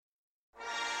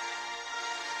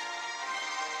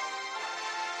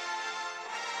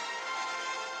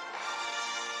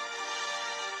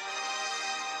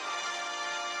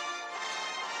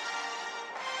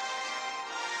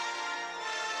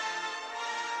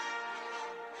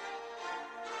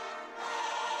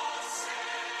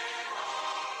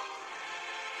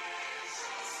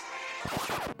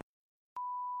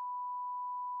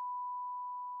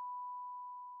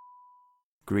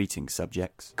Greetings,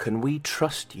 subjects. Can we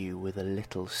trust you with a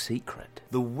little secret?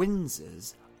 The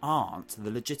Windsors aren't the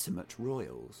legitimate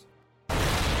royals.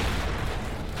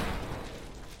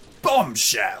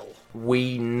 Bombshell!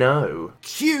 We know.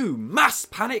 Cue mass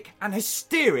panic and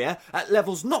hysteria at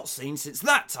levels not seen since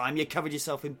that time you covered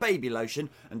yourself in baby lotion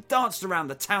and danced around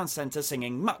the town centre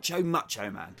singing Macho Macho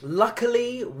Man.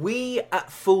 Luckily, we at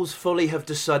Fool's Folly have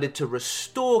decided to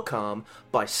restore calm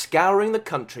by scouring the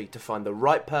country to find the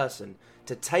right person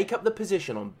to take up the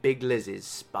position on Big Liz's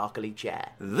sparkly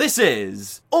chair. This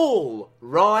is... All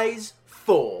Rise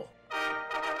 4.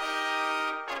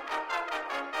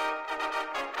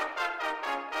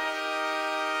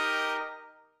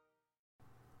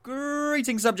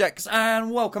 Greetings, subjects,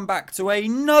 and welcome back to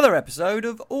another episode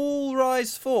of All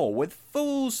Rise 4 with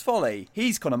Fool's Folly.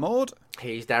 He's Connor Maud.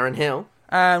 He's Darren Hill.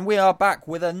 And we are back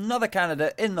with another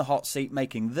candidate in the hot seat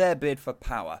making their bid for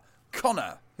power.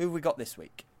 Connor, who have we got this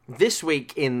week? This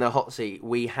week in the hot seat,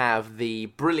 we have the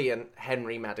brilliant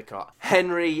Henry Madicott.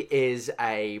 Henry is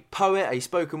a poet, a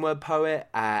spoken word poet,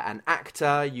 an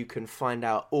actor. You can find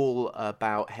out all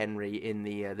about Henry in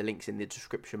the links in the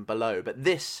description below. But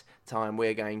this time,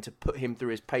 we're going to put him through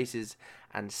his paces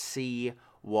and see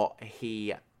what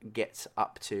he gets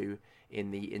up to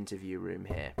in the interview room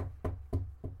here.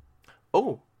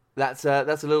 Oh, that's a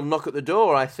little knock at the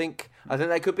door. I think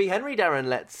that could be Henry, Darren.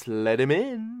 Let's let him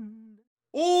in.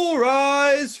 All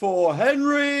rise for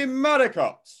Henry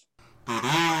Madicott.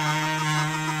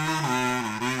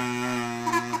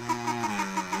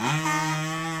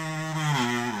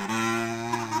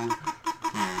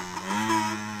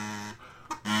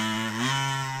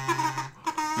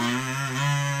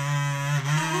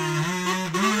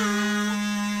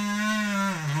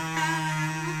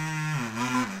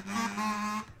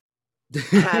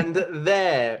 And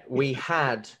there we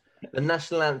had the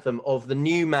national anthem of the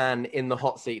new man in the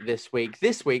hot seat this week.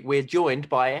 This week, we're joined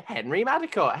by Henry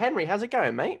Madicott. Henry, how's it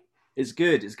going, mate? It's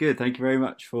good. Thank you very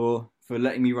much for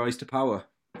letting me rise to power.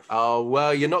 Oh,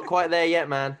 well, you're not quite there yet,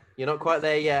 man. You're not quite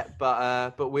there yet,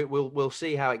 but we'll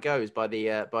see how it goes by the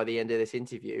end of this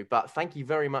interview. But thank you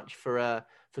very much for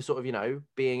sort of,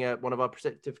 being one of our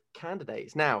prospective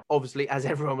candidates. Now, obviously, as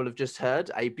everyone will have just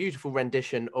heard, a beautiful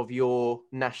rendition of your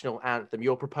national anthem,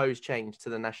 your proposed change to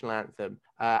the national anthem.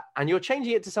 And you're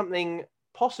changing it to something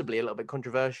possibly a little bit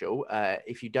controversial.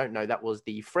 If you don't know, that was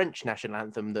the French national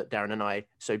anthem that Darren and I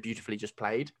so beautifully just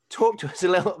played. Talk to us a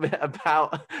little bit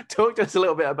about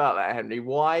that, Henry.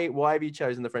 Why have you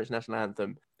chosen the French national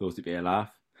anthem? Thought it'd be a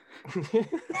laugh.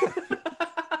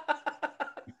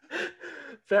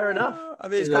 Fair enough. I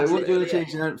mean, what do you want to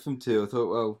change the anthem to? I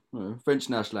thought, French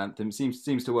national anthem seems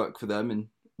to work for them, and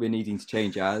we're needing to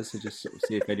change ours. So just sort of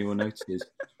see if anyone notices.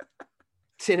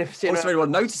 If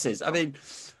anyone notices. I mean,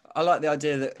 I like the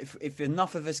idea that if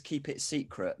enough of us keep it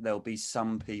secret, there'll be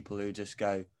some people who just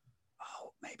go,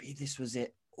 "Oh, maybe this was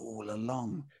it all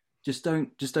along." Just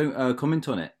don't comment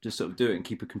on it. Just sort of do it and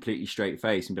keep a completely straight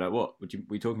face and be like, "What? What are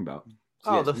you talking about?"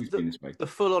 So, the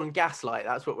full-on gaslight,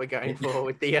 that's what we're going for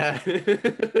with the...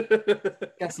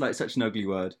 Gaslight's such an ugly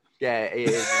word. Yeah, it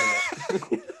is,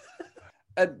 isn't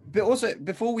it? But also,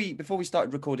 before we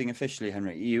started recording officially,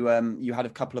 Henry, you had a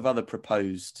couple of other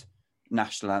proposed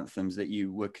national anthems that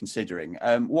you were considering.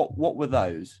 What were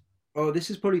those? Oh,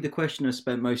 this is probably the question I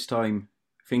spent most time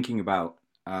thinking about,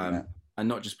 and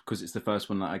not just because it's the first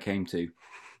one that I came to.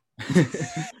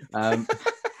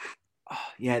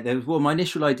 My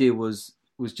initial idea was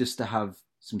just to have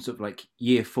some sort of like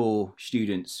year 4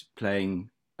 students playing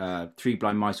Three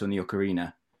Blind Mice on the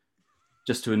Ocarina,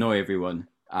 just to annoy everyone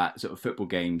at sort of football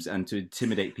games and to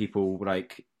intimidate people.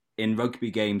 Like in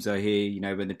rugby games, I hear,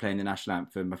 when they're playing the national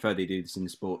anthem, I've heard they do this in the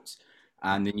sports,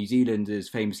 and the New Zealanders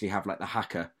famously have like the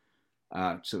haka,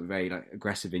 sort of very like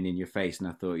aggressive and in your face. And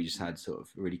I thought you just had sort of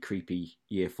a really creepy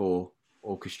year 4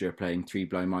 orchestra playing Three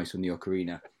Blind Mice on the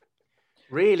Ocarina.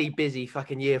 Really busy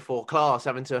fucking year 4 class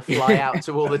having to fly out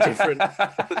to all the different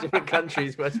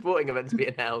countries where sporting events are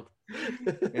being held.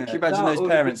 Yeah. Can you imagine those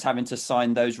parents having to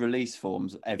sign those release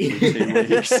forms every 2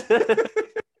 weeks?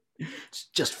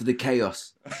 Just for the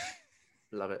chaos.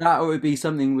 Love it. That would be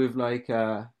something with like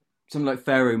something like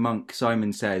Pharaoh Monk,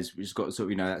 Simon Says, which has got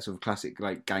sort of, that sort of classic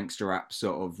like gangster rap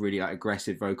sort of really like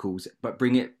aggressive vocals, but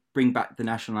bring back the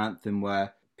national anthem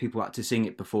where people had to sing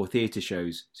it before theatre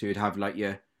shows. So you'd have like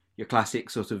your classic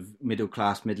sort of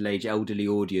middle-class, middle-aged, elderly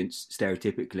audience,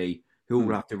 stereotypically, who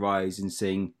all have to rise and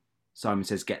sing Simon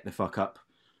Says, "Get the fuck up."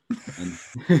 And...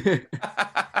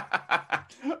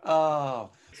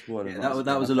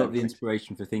 that was a lot of the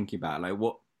inspiration for thinking about, like,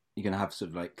 what you're going to have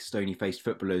sort of like stony-faced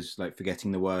footballers, like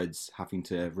forgetting the words, having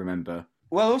to remember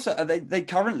Well, also they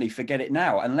currently forget it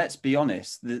now, and let's be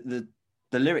honest,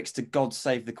 the lyrics to "God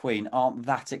Save the Queen" aren't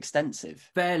that extensive.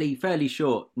 Fairly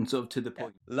short and sort of to the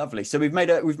point. Yeah, lovely. So we've made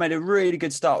a really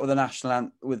good start with the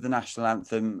national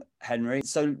anthem, Henry.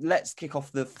 So let's kick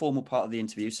off the formal part of the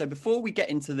interview. So before we get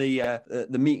into the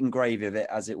meat and gravy of it,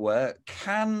 as it were,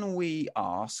 can we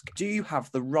ask, do you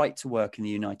have the right to work in the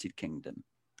United Kingdom?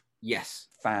 Yes.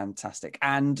 Fantastic.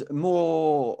 And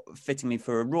more fittingly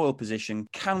for a royal position,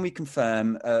 can we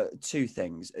confirm two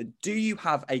things? Do you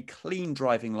have a clean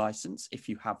driving license, if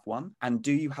you have one? And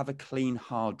do you have a clean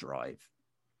hard drive?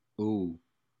 Ooh,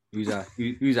 who's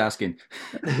asking?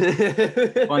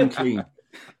 I'm clean.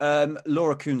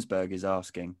 Laura Koonsberg is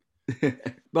asking.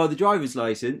 Well, the driver's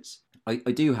license I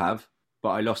do have, but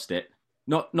I lost it.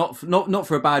 Not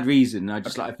for a bad reason. I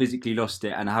just I physically lost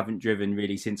it, and I haven't driven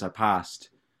really since I passed.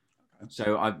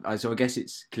 So I guess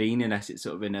it's clean unless it's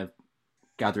sort of in a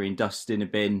gathering dust in a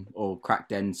bin or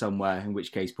cracked end somewhere, in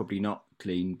which case probably not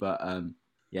clean. But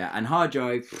yeah, and hard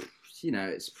drive,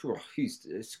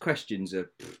 it's questions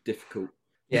are difficult.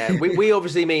 Yeah, we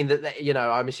obviously mean that,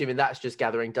 I'm assuming that's just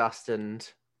gathering dust and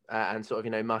sort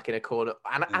of, marking a corner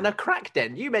and a cracked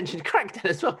end. You mentioned cracked end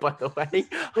as well, by the way.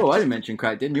 Oh, I didn't mention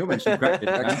cracked end. You mentioned cracked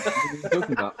end. What are you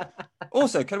talking about?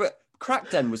 Also,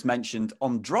 cracked end was mentioned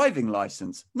on driving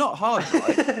license, not hard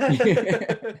drive.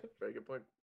 Very good point.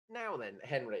 Now then,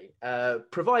 Henry,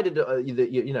 provided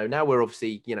that now we're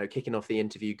obviously kicking off the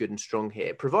interview good and strong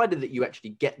here. Provided that you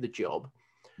actually get the job,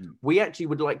 we actually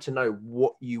would like to know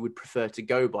what you would prefer to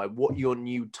go by, what your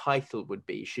new title would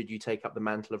be should you take up the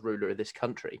mantle of ruler of this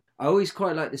country. I always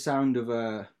quite like the sound of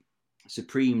a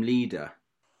supreme leader.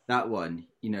 That one,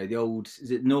 the old,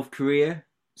 is it North Korea?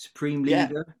 Supreme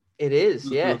leader? Yeah, it is,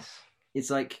 yes. It's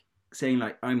like saying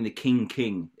like I'm the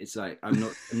king. It's like I'm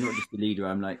not just the leader.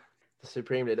 I'm like the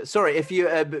supreme leader. Sorry, if you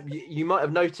might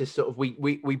have noticed, sort of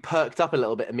we perked up a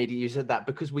little bit immediately you said that,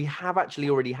 because we have actually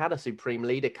already had a supreme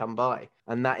leader come by,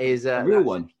 and that is a real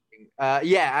one.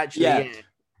 Yeah.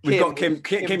 We've got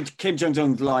Kim Jong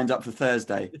Un lined up for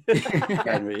Thursday.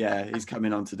 Yeah, he's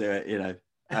coming on to do it.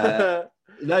 No.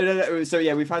 So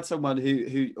yeah, we've had someone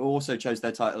who also chose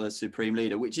their title as supreme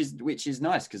leader, which is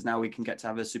nice, because now we can get to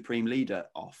have a supreme leader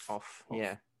off.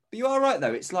 Yeah. But you are right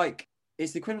though. It's like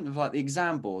it's the equivalent of like the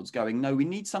exam boards going, no, we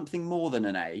need something more than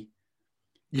an A.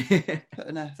 Yeah.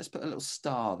 Let's put a little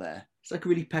star there. It's like a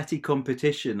really petty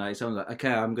competition. Like someone's like,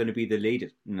 okay, I'm going to be the leader.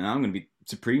 No, I'm going to be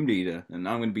supreme leader, and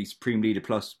I'm going to be supreme leader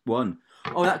 +1.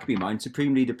 Oh, that could be mine.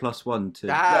 Supreme leader +1 too.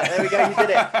 There we go. You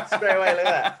did it straight away. Look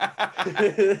at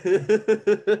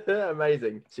that.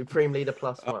 Amazing. Supreme leader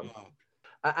 +1.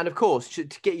 And of course, to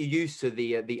get you used to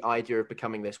the idea of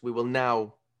becoming this, we will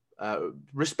now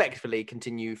respectfully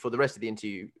continue for the rest of the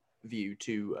interview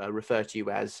to refer to you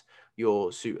as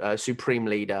your supreme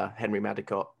leader, Henry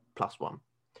Madicott +1.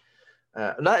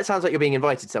 That sounds like you're being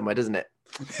invited somewhere, doesn't it?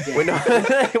 Yeah. We're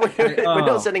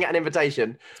not sending out an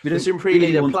invitation. The Supreme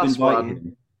Leader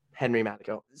 +1, Henry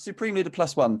Madicott. Supreme Leader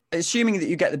 +1. Assuming that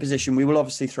you get the position, we will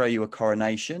obviously throw you a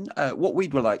coronation. What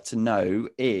we'd like to know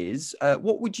is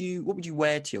what would you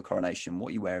wear to your coronation? What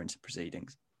are you wearing to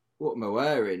proceedings? What am I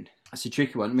wearing? That's a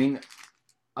tricky one. I mean,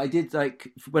 I did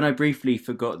when I briefly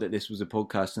forgot that this was a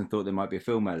podcast and thought there might be a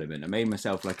film element, I made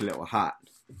myself like a little hat.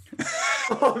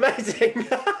 Oh, amazing.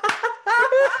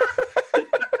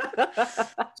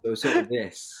 So sort of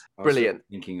this. Brilliant. Sort of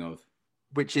thinking of.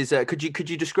 Which is could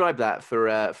you describe that for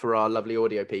our lovely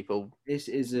audio people? This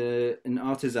is an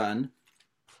artisan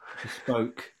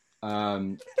bespoke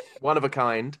one of a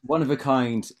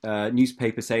kind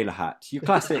newspaper sailor hat. Your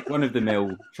classic one of the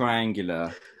mill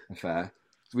triangular affair.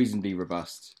 It's reasonably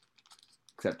robust,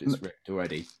 except it's ripped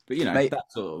already. But that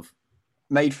sort of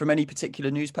made from any particular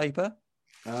newspaper.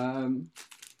 I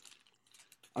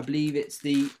believe it's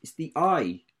the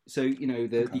I. So,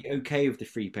 the OK of the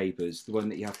free papers, the one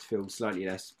that you have to feel slightly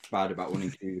less bad about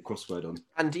wanting to do the crossword on.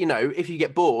 And, if you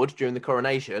get bored during the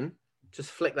coronation,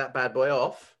 just flick that bad boy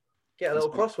off, get a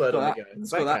little crossword on the go.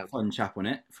 It's got that fun chap on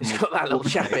it. It's got that little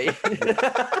chappy.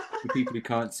 For people who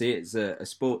can't see it, it's a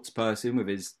sports person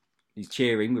he's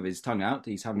cheering with his tongue out.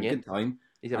 He's having a good time.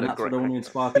 He's having that's what I want to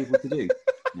inspire people to do.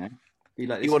 Be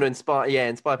like this. You want to inspire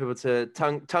people to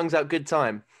tongues out good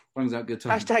time. Tongues out good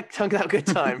time. # tongues out good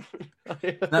time.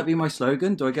 That'd be my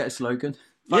slogan. Do I get a slogan?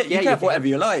 Yeah, you can have whatever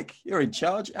you like. You're in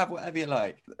charge. Have whatever you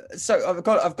like. So I've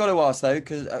got to ask though,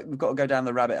 because we've got to go down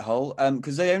the rabbit hole.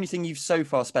 Because the only thing you've so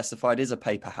far specified is a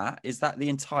paper hat. Is that the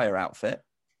entire outfit?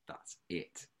 That's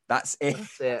it. That's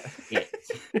it.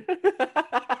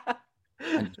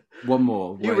 And one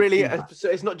more. You really? So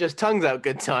it's not just tongues out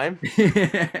good time.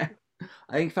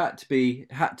 I think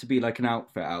had to be like an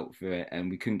outfit, and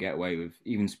we couldn't get away with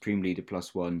even Supreme Leader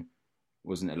 +1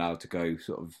 wasn't allowed to go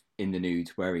sort of in the nude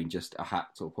wearing just a hat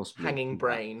or possibly Hanging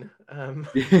brain.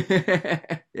 Yeah,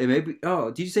 maybe.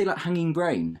 Oh, did you say like hanging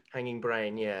brain? Hanging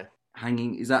brain, yeah.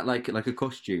 Hanging, is that like a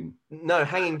costume? No,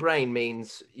 hanging brain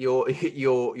means your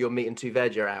meat and two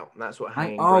veg are out. That's what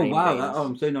hanging Oh brain wow! means.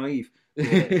 I'm so naive.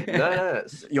 Yeah. No,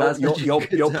 your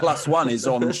 +1 is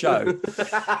on show.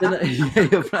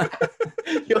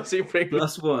 Your Supreme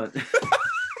 +1.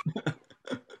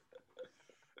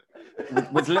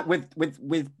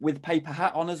 with paper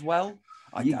hat on as well.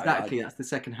 Exactly, that's the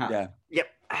second hat. Yeah. Yep.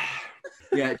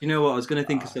 Yeah. Do you know what? I was going to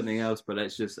think of something else, but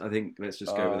let's just go with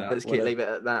that. Let's leave it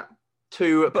at that.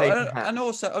 Two paper hats. And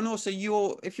also,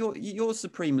 if you're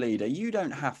Supreme Leader, you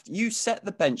set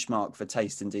the benchmark for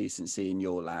taste and decency in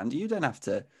your land. You don't have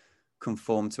to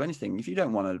conform to anything. If you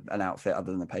don't want an outfit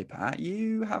other than a paper hat,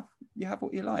 you have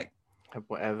what you like. Have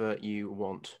whatever you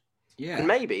want. Yeah. And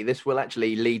maybe this will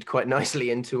actually lead quite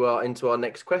nicely into our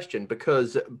next question,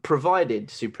 because provided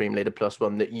Supreme Leader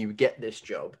 +1 that you get this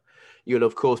job, you'll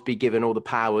of course be given all the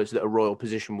powers that a royal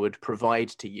position would provide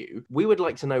to you. We would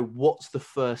like to know, what's the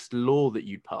first law that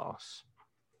you'd pass?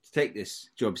 To take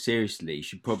this job seriously, you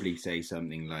should probably say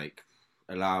something like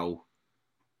allow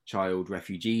child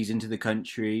refugees into the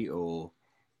country, or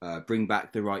bring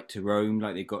back the right to roam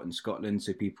like they got in Scotland,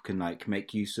 so people can like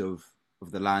make use of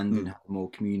the land and have a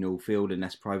more communal feel and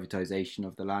less privatisation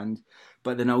of the land.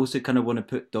 But then I also kind of want to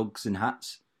put dogs in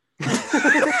hats.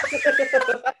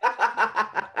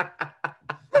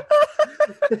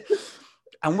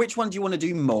 And which one do you want to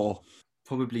do more?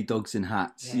 Probably dogs in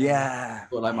hats. Yeah.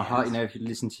 Or like my heart, if you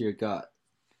listen to your gut.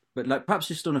 But like perhaps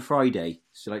just on a Friday.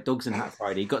 So like Dogs in Hat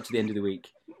Friday. You got to the end of the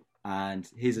week and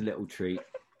here's a little treat.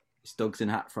 It's Dogs in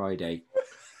Hat Friday.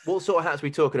 What sort of hats are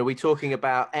we talking? Are we talking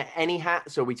about any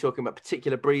hats? Or are we talking about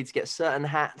particular breeds get certain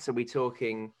hats? Are we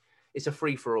talking... It's a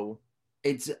free-for-all?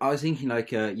 I was thinking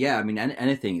like,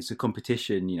 anything. It's a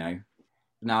competition,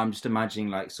 Now I'm just imagining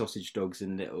like sausage dogs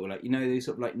and little, like, those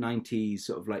sort of like 90s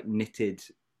sort of like knitted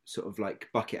sort of like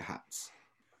bucket hats.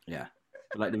 Yeah.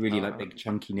 Like the really like big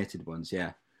chunky knitted ones.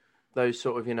 Yeah. Those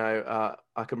sort of,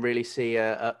 I can really see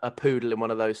a poodle in one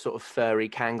of those sort of furry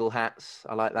Kangol hats.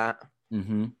 I like that.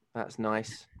 Mm-hmm. That's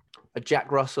nice. A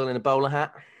Jack Russell in a bowler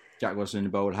hat. Jack Russell in a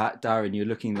bowler hat. Darren, you're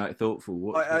looking like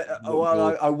thoughtful.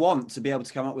 I want to be able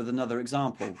to come up with another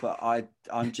example, but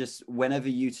I'm just, whenever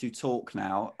you two talk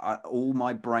now, all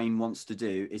my brain wants to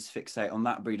do is fixate on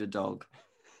that breed of dog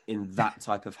in that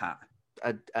type of hat.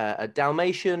 A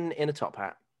Dalmatian in a top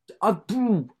hat. I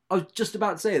was just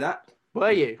about to say that.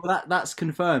 Were you? Well, that's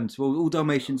confirmed. Well, all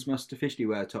Dalmatians must officially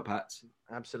wear top hats.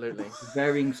 Absolutely.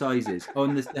 Varying sizes.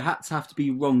 The hats have to be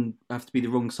the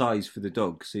wrong size for the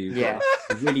dog. So you've got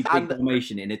a really big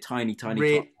Dalmatian in a tiny top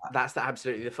hat. That's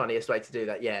absolutely the funniest way to do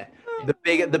that. Yeah. The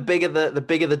bigger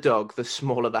the dog, the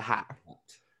smaller the hat.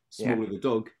 Smaller the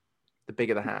dog, the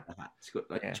bigger the hat. It's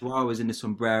got like chihuahuas in a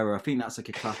sombrero. I think that's like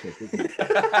a classic, isn't it?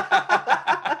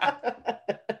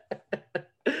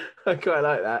 I quite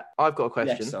like that. I've got a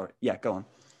question. Yeah, sorry. Yeah, go on.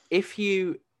 If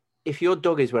your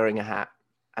dog is wearing a hat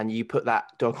and you put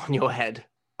that dog on your head,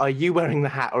 are you wearing the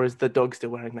hat or is the dog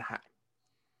still wearing the hat?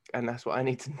 And that's what I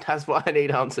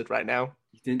need answered right now.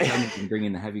 You didn't tell me to bring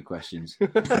in the heavy questions.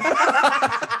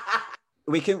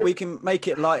 We can make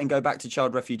it light and go back to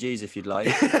child refugees if you'd like.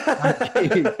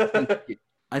 Thank you.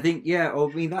 I think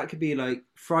that could be like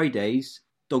Fridays,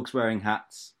 dogs wearing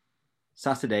hats.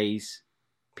 Saturdays,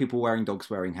 people wearing dogs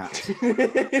wearing hats.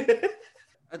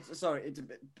 Sorry,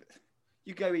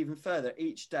 you go even further.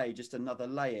 Each day, just another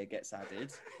layer gets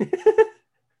added,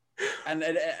 and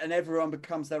everyone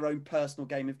becomes their own personal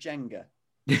game of Jenga.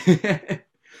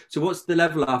 So, what's the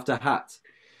level after hat?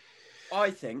 I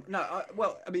think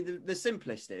the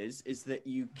simplest is that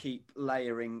you keep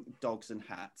layering dogs and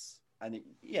hats, and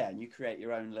you create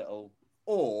your own little,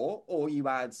 or you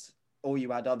add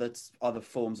other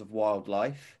forms of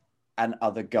wildlife and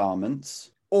other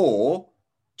garments, or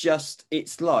just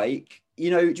it's like, do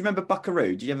you remember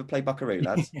Buckaroo? Did you ever play Buckaroo,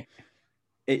 lads?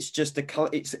 It's just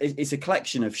it's a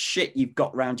collection of shit you've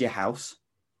got around your house,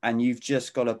 and you've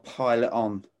just got to pile it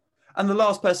on, and the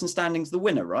last person standing's the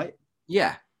winner, right?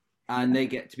 Yeah, and they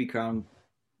get to be crowned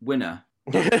winner.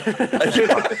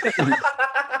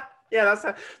 Yeah,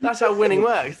 that's how winning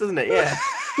works, doesn't it? Yeah.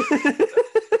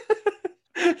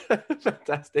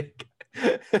 Fantastic.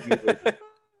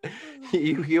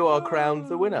 You are crowned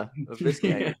the winner of this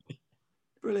game.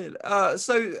 Brilliant.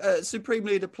 So Supreme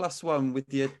Leader +1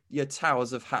 with your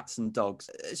towers of hats and dogs.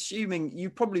 Assuming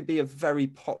you'd probably be a very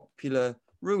popular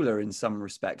ruler in some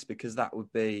respects, because that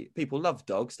would be, people love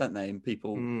dogs, don't they? And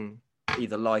people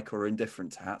either like or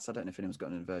indifferent to hats. I don't know if anyone's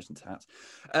got an aversion to hats.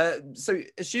 So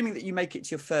assuming that you make it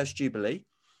to your first Jubilee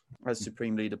as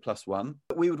Supreme Leader +1,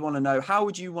 we would want to know, how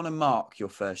would you want to mark your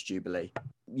first Jubilee?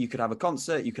 You could have a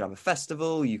concert, you could have a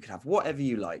festival, you could have whatever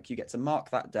you like. You get to mark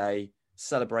that day,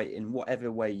 celebrate in whatever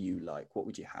way you like. What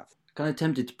would you have? Kind of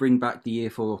tempted to bring back the Year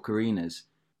 4 ocarinas.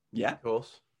 Yeah. Of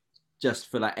course. Just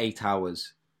for like 8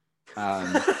 hours.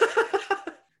 On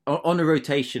a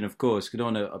rotation, of course, because I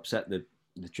don't want to upset the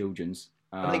children's.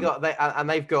 And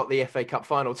they've got the FA Cup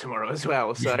final tomorrow as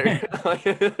well. So,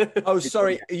 oh,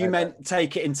 sorry, you meant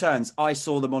take it in turns. I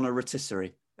saw them on a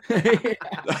rotisserie. Did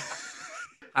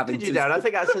you, Dan? I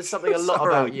think that says something a lot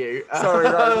about you. Sorry.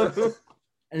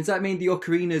 And does that mean the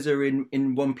ocarinas are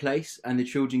in one place and the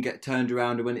children get turned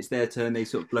around, and when it's their turn, they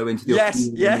sort of blow into the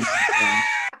ocarina? Yes.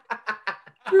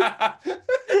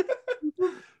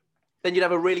 Then you'd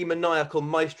have a really maniacal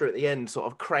maestro at the end, sort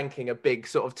of cranking a big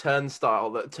sort of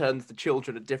turnstile that turns the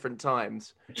children at different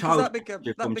times. A child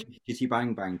Chitty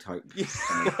Bang Bang type.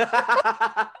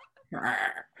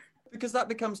 Because that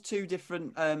becomes two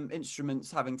different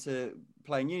instruments having to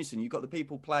play in unison. You've got the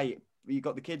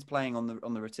kids playing on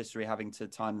the rotisserie having to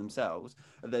time themselves,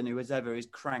 and then whoever is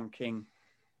cranking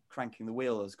the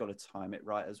wheel has got to time it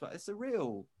right as well.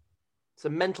 It's a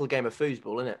mental game of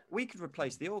foosball, isn't it? We could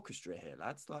replace the orchestra here,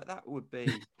 lads. Like, that would be.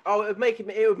 Oh, it would make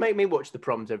me watch the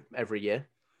proms every year.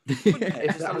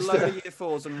 It's just a load of Year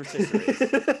 4s and rotisseries.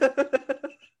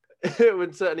 It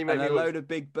would certainly make and me a load of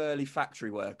big burly factory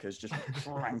workers just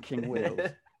cranking wheels.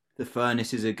 The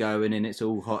furnaces are going and it's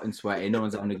all hot and sweaty. No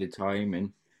one's having a good time,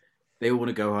 and they all want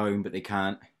to go home, but they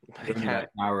can't. They're only like an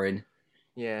hour in.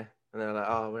 Yeah. And they're like,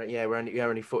 oh, we're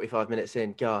only 45 minutes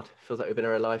in. God, feels like we've been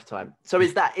here a lifetime. So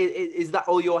is that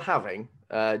all you're having?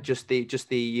 Just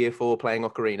the Year 4 playing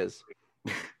ocarinas?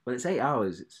 Well, it's 8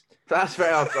 hours. That's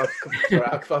very. I forgot.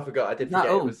 I did forget.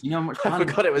 It was, you know how much I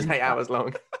forgot it was 8 hours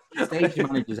long. Stage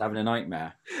manager's having a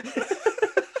nightmare.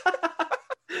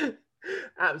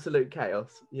 Absolute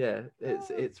chaos. Yeah,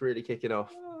 it's really kicking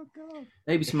off. Oh God.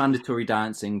 Maybe some mandatory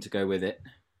dancing to go with it.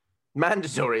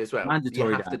 Mandatory as well. Mandatory.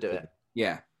 You have to do it.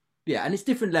 Yeah. Yeah, and it's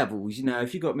different levels. You know,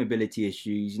 if you've got mobility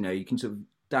issues, you know, you can sort of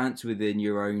dance within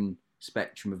your own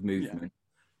spectrum of movement. Yeah.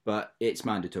 But it's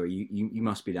mandatory. You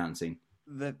must be dancing.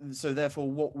 So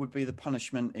therefore, what would be the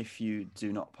punishment if you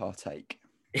do not partake?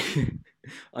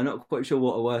 I'm not quite sure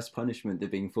what a worse punishment than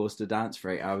being forced to dance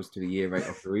for 8 hours to the Year 8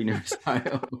 ocarina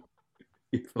recital.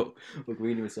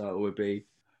 Ocarina recital would be.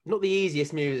 Not the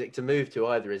easiest music to move to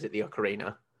either, is it, the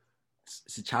ocarina?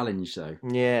 It's a challenge, though.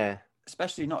 Yeah.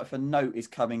 Especially not if a note is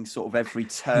coming sort of every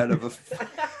turn of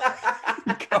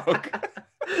a cog.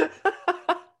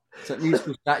 It's like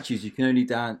musical statues. You can only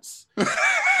dance.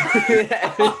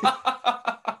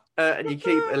 And you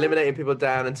keep eliminating people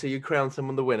down until you crown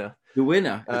someone the winner. The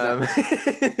winner?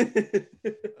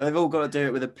 They've all got to do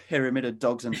it with a pyramid of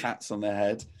dogs and hats on their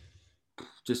head.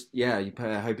 Just, yeah, you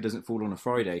hope it doesn't fall on a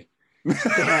Friday. We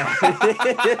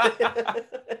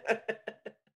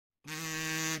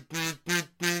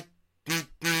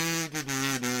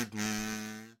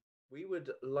would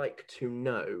like to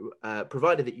know,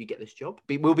 provided that you get this job,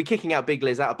 we'll be kicking out Big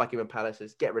Liz out of Buckingham Palace,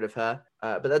 get rid of her.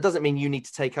 But that doesn't mean you need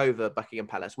to take over Buckingham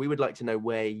Palace. We would like to know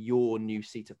where your new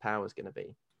seat of power is going to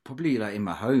be. Probably like in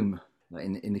my home, like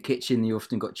in the kitchen. You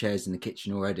often got chairs in the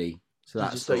kitchen already. So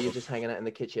that's you're just hanging out in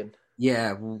the kitchen.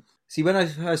 Yeah. Well, see, when I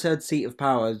first heard seat of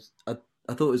power, I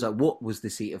thought it was like, what was the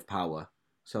seat of power?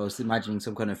 So I was imagining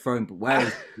some kind of throne, but where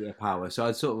is the power? So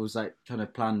I sort of was like trying to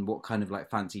plan what kind of like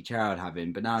fancy chair I'd have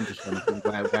in, but now I'm just trying to think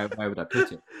where would I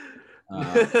put it?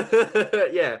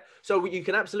 Yeah. So you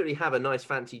can absolutely have a nice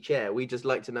fancy chair. We just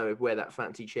like to know where that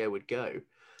fancy chair would go.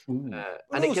 And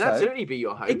it can absolutely be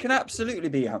your home. It can absolutely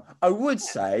be your home. I would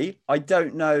say, I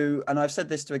don't know, and I've said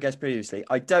this to a guest previously,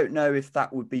 I don't know if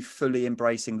that would be fully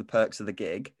embracing the perks of the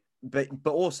gig. But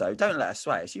also, don't let us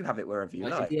sway us. You have it wherever you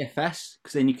like. DFS,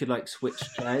 because then you could like switch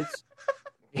chairs.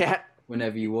 Yeah,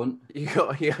 whenever you want. You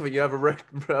have a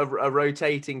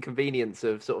rotating convenience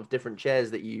of sort of different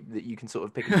chairs that you can sort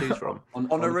of pick and choose from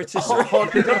on a rotisserie.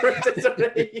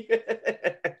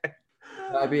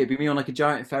 It'd be me on like a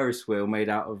giant Ferris wheel made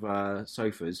out of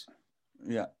sofas.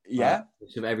 Yeah.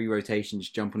 So every rotation,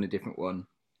 just jump on a different one,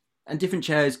 and different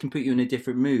chairs can put you in a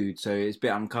different mood. So it's a bit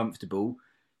uncomfortable.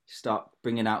 Start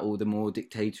bringing out all the more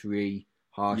dictatorial,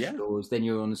 harsh laws. Then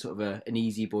you're on sort of an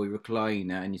easy boy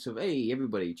recliner, and you're sort of, hey,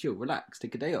 everybody, chill, relax,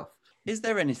 take a day off. Is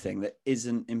there anything that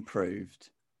isn't improved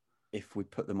if we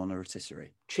put them on a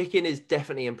rotisserie? Chicken is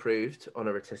definitely improved on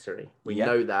a rotisserie. We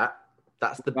know that.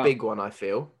 That's the big one, I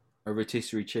feel. A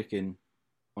rotisserie chicken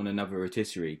on another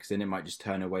rotisserie, because then it might just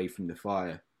turn away from the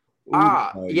fire.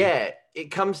 Yeah. It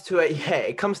comes to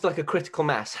like a critical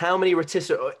mass. How many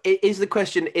rotisserie is the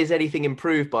question? Is anything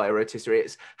improved by a rotisserie?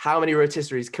 It's how many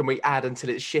rotisseries can we add until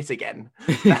it's shit again?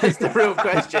 That's the real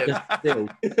question.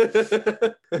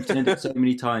 I've seen it so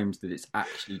many times that it's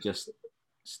actually just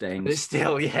staying. But it's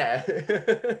still, yeah.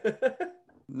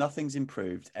 Nothing's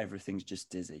improved. Everything's just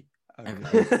dizzy.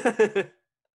 Okay.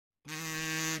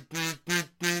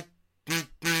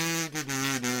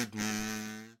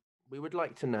 We would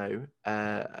like to know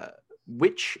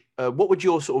what would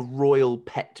your sort of royal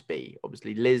pet be?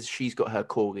 Obviously, Liz, she's got her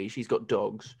corgi, she's got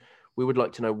dogs. We would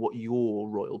like to know what your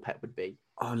royal pet would be.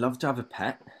 I'd love to have a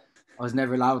pet. I was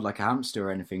never allowed like a hamster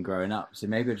or anything growing up, so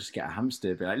maybe I'll just get a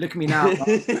hamster. Be like, look at me now.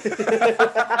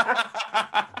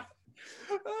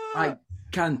 I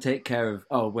can take care of.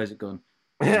 Oh, where's it gone?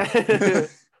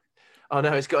 Oh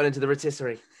no, it's got into the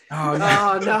rotisserie. Oh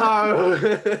no! Oh, no.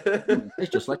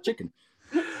 It's just like chicken.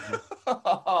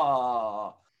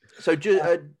 So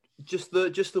just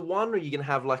the one, or are you gonna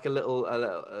have like a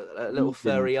little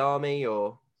furry army,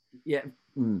 or? Yeah.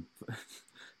 Don't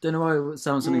know why it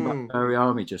sounds something about furry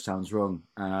army just sounds wrong.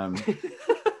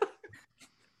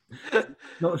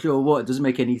 Not sure what. It doesn't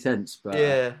make any sense, but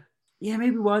yeah,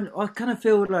 maybe one. I kind of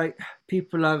feel like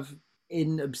people have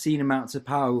in obscene amounts of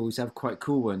power always have quite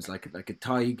cool ones, like a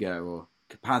tiger or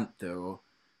a panther or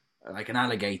like an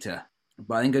alligator.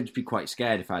 But I think I'd just be quite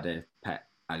scared if I had a pet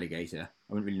alligator.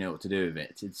 I wouldn't really know what to do with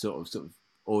it. It's sort of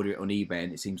order it on eBay,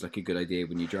 and it seems like a good idea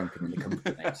when you're drunk and then they come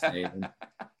the next day, and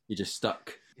you're just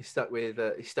stuck. You're stuck with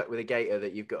a gator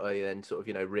that you've got to then sort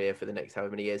of rear for the next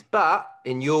however many years. But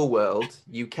in your world,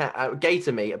 you can't.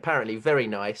 Gator meat apparently very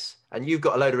nice, and you've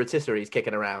got a load of rotisseries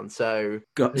kicking around. So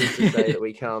who's to say that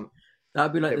we can't?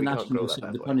 That'd be like the national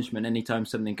the punishment. Anytime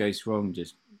something goes wrong,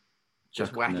 just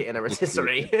whack it in a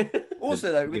rotisserie.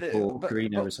 Also, though, with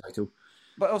Carino recital.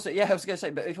 But also, yeah, I was going to say,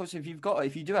 but if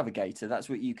you do have a gator, that's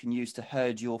what you can use to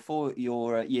herd your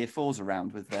year fours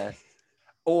around with there.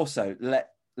 Also,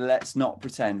 let's not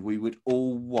pretend we would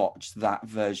all watch that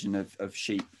version of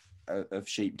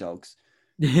sheepdogs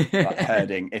like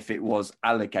herding if it was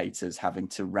alligators having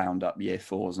to round up year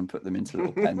fours and put them into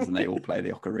little pens and they all play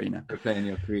the ocarina. They're playing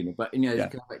the ocarina. But,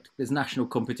 there's national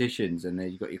competitions and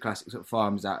then you've got your classic sort of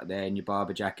farms out there and your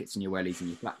barber jackets and your wellies and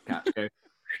your flat caps.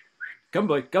 Go, come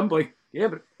boy. Yeah,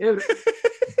 but. Straight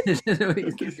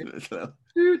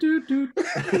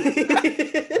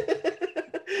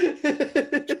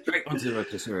onto the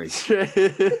rotisserie.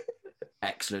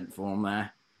 Excellent form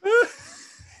there.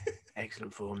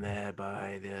 Excellent form there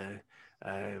by the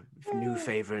new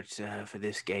favourite for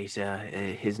this gator.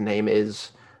 His name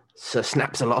is Sir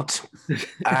Snaps-a-Lot.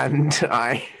 And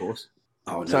I... Of course.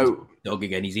 Oh, no, so... Dog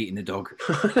again. He's eating the dog.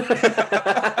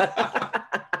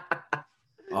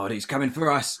 Oh, he's coming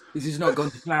for us. This is not going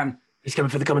to plan. He's coming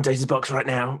for the commentator's box right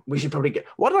now. We should probably get...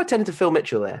 Why did I turn into Phil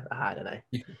Mitchell there? I don't know.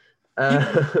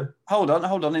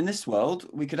 Hold on. In this world,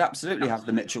 we could absolutely have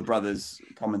the Mitchell brothers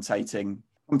commentating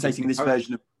this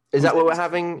version of... Is that what we're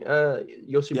having,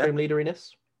 your Supreme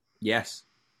Leader-iness? Yes.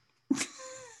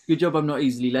 Good job I'm not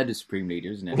easily led as Supreme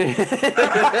Leader, isn't it?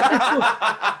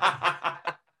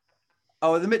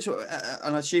 Oh, the Mitchell,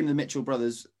 and I assume the Mitchell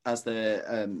brothers, as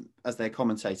they're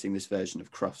commentating this version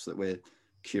of Crufts that we're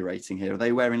curating here, are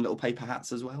they wearing little paper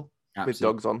hats as well? Absolutely. With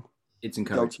dogs on? It's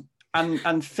encouraging.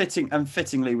 And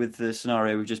fittingly with the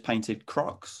scenario, we've just painted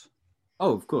Crocs.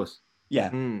 Oh, of course. Yeah.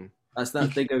 That's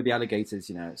they go with the alligators,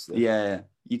 It's Yeah.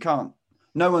 You can't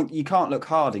look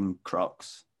hard in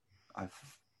Crocs.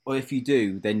 Well, if you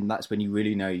do, then that's when you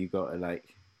really know you got to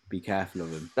be careful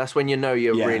of them. That's when you know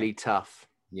you're really tough.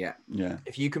 Yeah.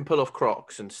 If you can pull off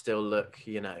Crocs and still look,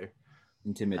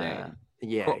 intimidating. Crocs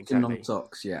exactly. And long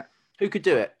socks. Yeah. Who could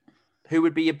do it? Who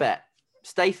would be your bet?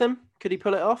 Statham? Could he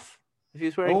pull it off if he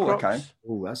was wearing Crocs? Okay.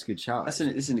 Oh, that's a good shout. This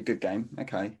is a good game.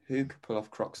 Okay. Who could pull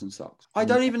off Crocs and socks? I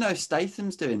don't even know if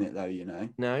Statham's doing it though.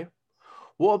 No.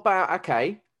 What about?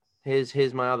 Okay.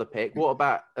 Here's my other pick. What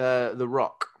about The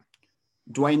Rock?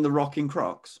 Dwayne The Rock in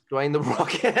Crocs. Dwayne The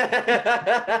Rock.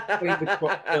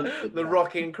 The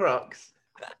Rock in Crocs.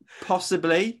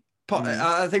 Possibly.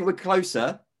 I think we're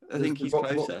closer. I think he's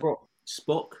closer.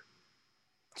 Spock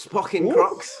in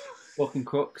Crocs. Spock in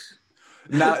Crocs.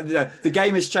 Now the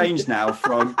game has changed now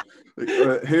from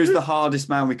who's the hardest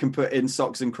man we can put in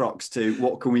socks and Crocs to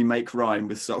what can we make rhyme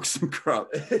with socks and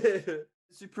Crocs.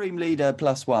 Supreme Leader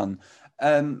 +1.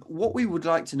 What we would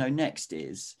like to know next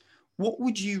is, what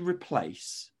would you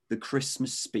replace the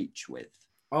Christmas speech with?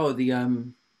 Oh, the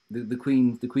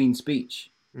Queen's speech.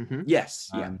 Mm-hmm.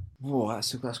 Yes.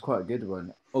 That's quite a good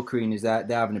one. Ocarina is that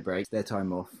they're having a break, their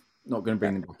time off. Not going to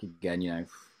bring them back again.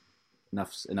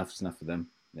 Enough's enough for them.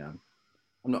 Yeah.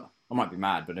 I'm not. I might be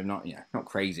mad, but I'm not. Not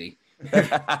crazy.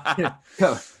 Come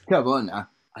on now.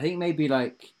 I think maybe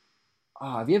like.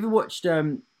 Oh, have you ever watched?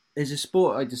 There's a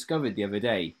sport I discovered the other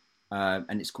day,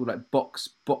 and it's called like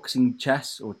boxing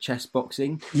chess or chess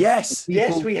boxing. Yes,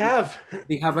 yes, we have.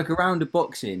 They have like a round of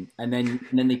boxing, and then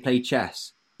they play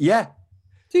chess. Yeah.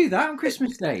 Do that on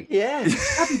Christmas Day. Yeah,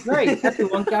 That'd be great.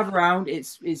 Everyone gather around.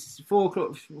 It's 4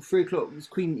 o'clock, 3 o'clock. It's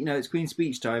Queen's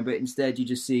speech time, but instead you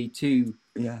just see two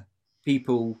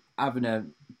people having a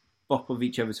bop of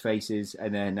each other's faces,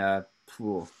 and then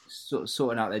sort of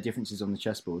sorting out their differences on the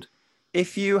chessboard.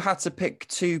 If you had to pick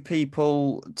 2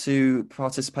 people to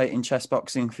participate in chess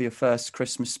boxing for your first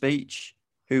Christmas speech,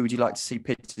 who would you like to see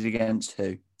pitted against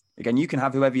who? Again, you can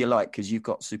have whoever you like because you've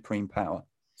got supreme power.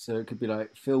 So it could be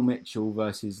like Phil Mitchell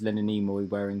versus Leonard Nimoy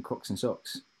wearing Crocs and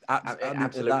socks.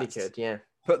 Absolutely could, yeah.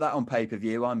 Put that on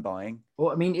pay-per-view, I'm buying.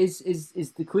 Well, I mean, is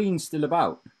the Queen still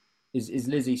about? Is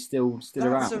Lizzie still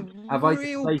around? That's a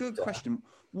real good question.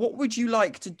 What would you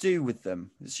like to do with them,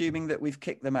 assuming that we've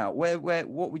kicked them out? What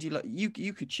would you like? You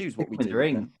could choose what we do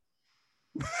with them.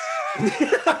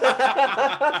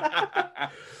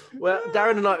 Well,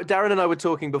 Darren and I were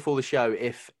talking before the show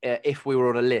if we were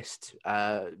on a list.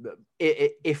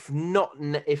 If not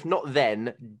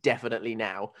then, definitely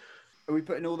now. Are we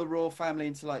putting all the royal family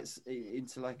into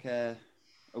like a?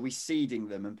 Are we seeding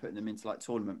them and putting them into like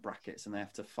tournament brackets, and they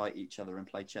have to fight each other and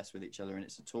play chess with each other, and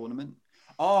it's a tournament?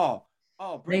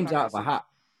 Names out of a hat.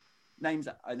 Names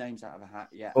out of a hat.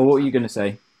 Yeah. Or what are you going to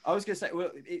say? I was going to say,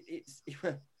 well,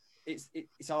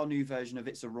 it's our new version of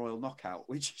It's a Royal Knockout,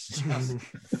 which is just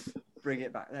bring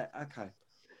it back there. Okay.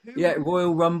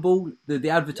 Royal Rumble. The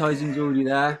advertising's already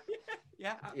there.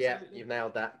 Yeah, absolutely. Yeah, you've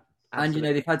nailed that. Absolutely.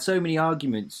 And they've had so many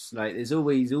arguments. Like there's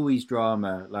always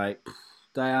drama. Like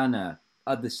Diana,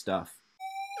 other stuff.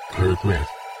 Kirk Myth.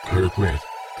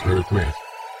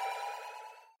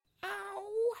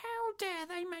 Oh, how dare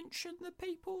they mention the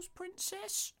People's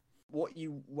Princess? What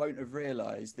you won't have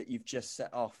realised that you've just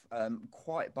set off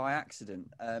quite by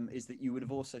accident is that you would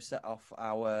have also set off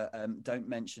our Don't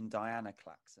Mention Diana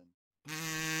klaxon.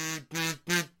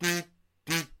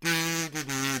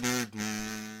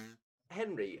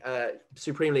 Henry,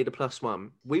 Supreme Leader +1,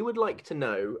 we would like to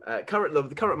know, the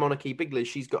current monarchy, Big Liz,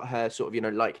 she's got her sort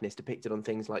of, likeness depicted on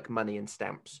things like money and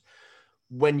stamps.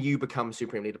 When you become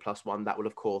Supreme Leader +1, that will,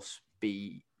 of course,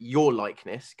 be your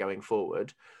likeness going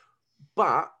forward.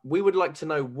 But we would like to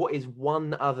know, what is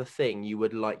one other thing you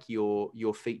would like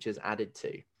your features added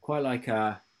to? Quite like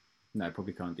no,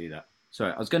 probably can't do that.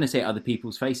 Sorry, I was going to say other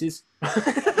people's faces.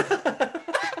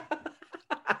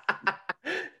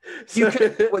 Do you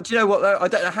know what though? I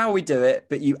don't know how we do it,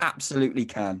 but you absolutely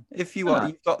can. If you want,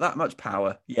 you've got that much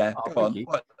power. Yeah, go on.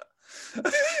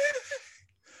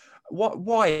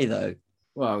 Why though?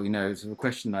 Well, it's a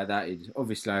question like that.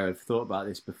 Obviously, I've thought about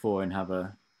this before and have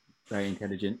a very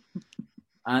intelligent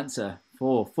answer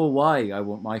for why I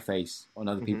want my face on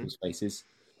other people's faces.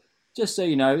 Just so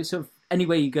you know, sort of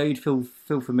anywhere you go, you'd feel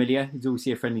familiar. You'd always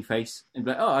see a friendly face and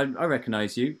be like, "Oh, I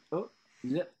recognise you." Oh,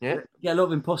 yeah. A lot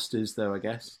of imposters, though. I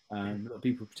guess a lot of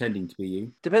people pretending to be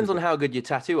you. Depends on how good your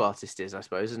tattoo artist is, I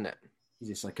suppose, isn't it? Is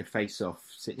this like a face-off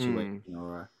situation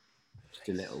or just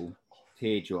a little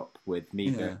teardrop with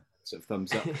me sort of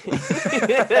thumbs up?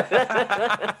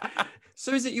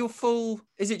 So is it your full?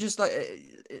 Is it just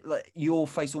like your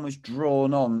face almost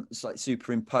drawn on? It's like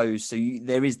superimposed. So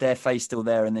there is their face still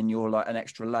there, and then you're like an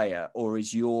extra layer, or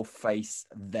is your face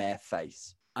their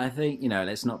face? I think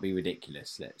let's not be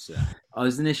ridiculous. I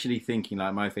was initially thinking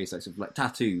like my face, like sort of like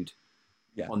tattooed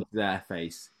on their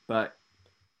face, but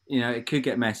it could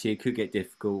get messy. It could get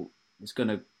difficult. It's going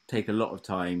to take a lot of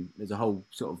time. There's a whole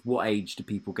sort of what age do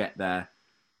people get their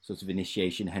sort of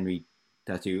initiation Henry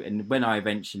tattoo, and when I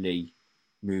eventually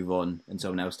move on and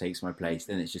someone else takes my place,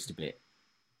 then it's just a bit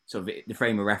sort of the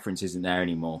frame of reference isn't there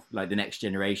anymore. Like the next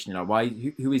generation,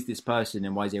 who is this person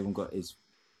and why has everyone got his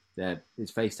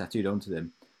face tattooed onto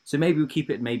them? So maybe we'll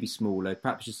keep it maybe smaller,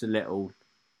 perhaps just a little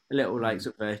like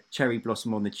sort of a cherry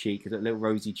blossom on the cheek, a little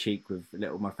rosy cheek with a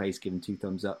little my face giving 2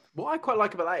 thumbs up. What I quite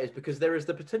like about that is because there is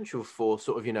the potential for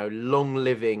sort of long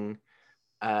living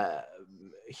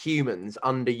humans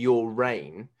under your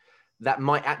reign that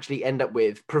might actually end up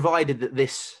with, provided that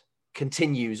this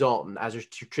continues on as a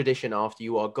tradition after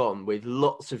you are gone, with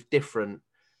lots of different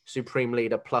Supreme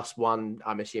Leader +1,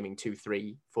 I'm assuming 2,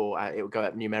 3, 4, it will go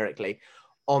up numerically,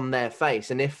 on their face.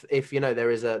 And if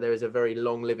there is a very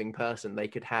long living person, they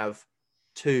could have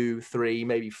 2, 3,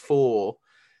 maybe 4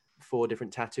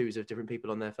 different tattoos of different people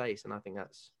on their face. And I think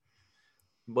that's,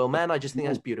 well, man, I just think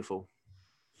that's beautiful.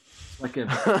 like a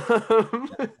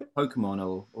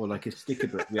Pokemon or like a sticker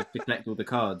book. We have to collect all the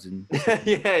cards and.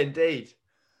 Yeah, indeed.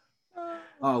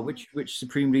 Oh, which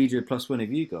Supreme Leader +1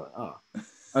 have you got? Oh,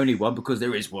 only one because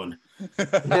there is one.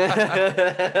 Because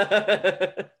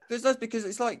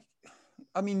it's like,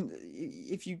 I mean,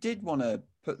 if you did want to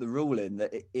put the rule in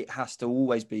that it has to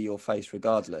always be your face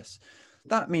regardless,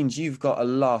 that means you've got a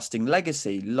lasting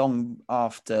legacy long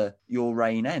after your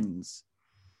reign ends.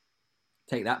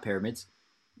 Take that, Pyramids.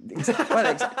 Well,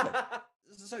 exactly.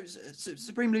 So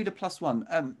Supreme Leader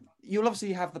 +1, you'll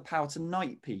obviously have the power to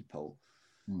knight people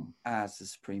as the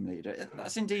Supreme Leader.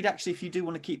 That's indeed actually, if you do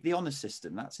want to keep the honour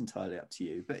system, that's entirely up to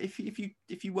you. But if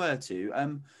you were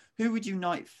to, who would you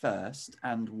knight first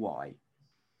and why?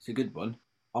 It's a good one.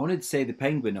 I wanted to say the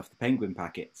Penguin off the Penguin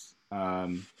packets.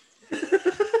 Okay,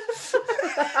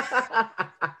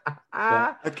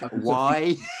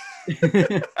 why?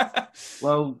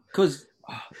 Well, because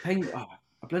I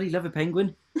bloody love a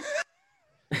penguin.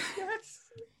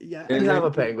 Yeah, You love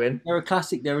a penguin. They're a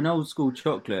classic. They're an old school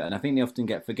chocolate, and I think they often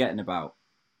get forgotten about.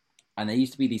 And there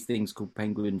used to be these things called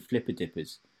penguin flipper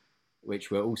dippers,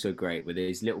 which were also great, with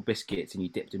these little biscuits, and you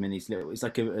dipped them in these little. It's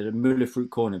like a Muller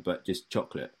fruit corner, but just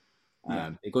chocolate.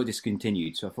 Yeah. It got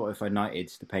discontinued, so I thought if I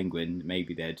knighted the penguin,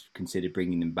 maybe they'd consider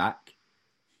bringing them back.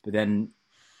 But then,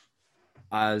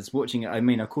 I was watching it. I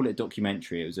mean, I call it a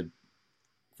documentary. It was a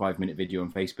 5-minute video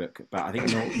on Facebook, but I think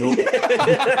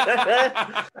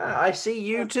I see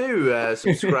you too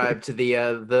subscribe to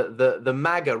the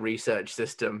MAGA research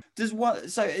system. Does what?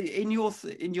 So in your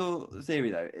theory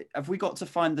though, have we got to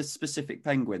find the specific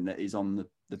penguin that is on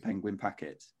the penguin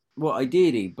packet? Well,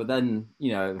 ideally, but then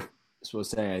that's what I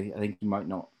say. I think you might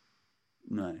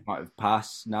have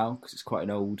passed now because it's quite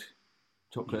an old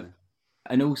chocolate. Yeah.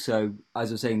 And also,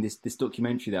 as I was saying, this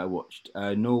documentary that I watched,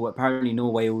 apparently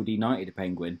Norway already knighted a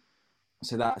penguin,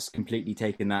 so that's completely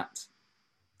taken that.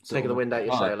 Taking the wind out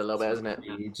your sail a little bit, isn't it?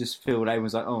 You just feel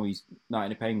everyone's like, oh, he's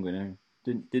knighting a penguin.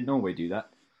 Did Norway do that?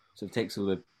 So it takes all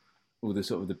the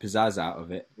sort of the pizzazz out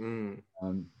of it.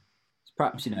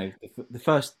 Perhaps the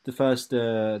first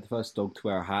dog to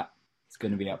wear a hat is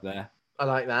going to be up there. I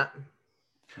like that.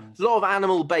 There's a lot of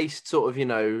animal-based sort of,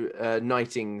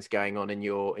 knightings going on in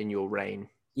your reign.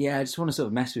 Yeah, I just want to sort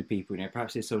of mess with people.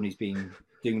 Perhaps there's someone who's been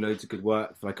doing loads of good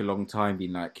work for like a long time,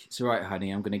 being like, "It's all right,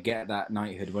 honey, I'm going to get that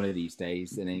knighthood one of these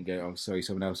days," and then you go, "Oh, sorry,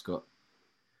 someone else got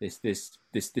this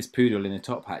poodle in a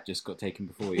top hat just got taken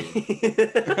before you."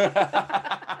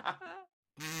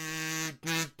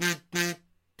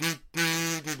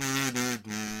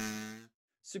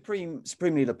 Supreme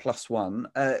Leader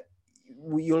 +1.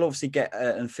 You'll obviously get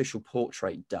an official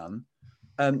portrait done.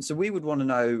 So we would want to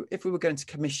know, if we were going to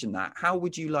commission that, how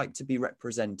would you like to be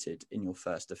represented in your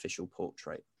first official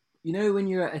portrait? When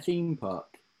you're at a theme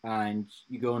park and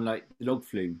you go on like the log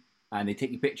flume and they take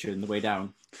your picture on the way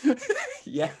down.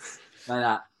 Yes.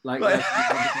 Like that.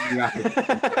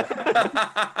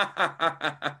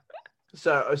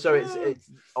 So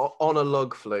it's on a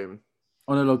log flume.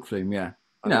 On a log flume, yeah.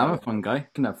 I'm a fun guy.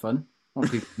 Can have fun. I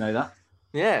want people to know that.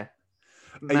 Yeah.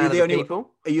 Are you the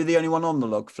only one on the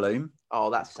log flume? Oh,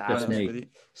 that's sad. Just me.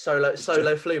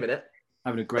 Solo flume in it.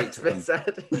 Having a great time. That's a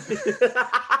bit sad.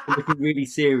 Looking really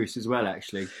serious as well,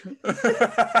 actually.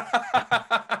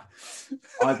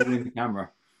 I've been in the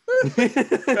camera.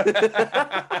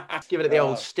 Giving it the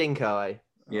old stink eye.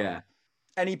 Yeah.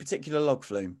 Any particular log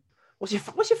flume? What's your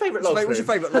favourite log flume? What's your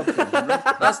favourite log flume?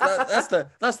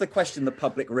 That's the question the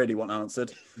public really want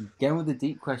answered. Getting with the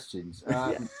deep questions.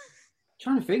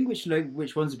 Trying to think which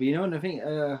ones have been on. I think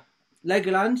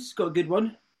Legoland's got a good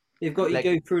one. They've got you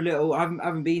go through a little. I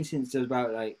haven't been since I was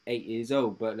about like 8 years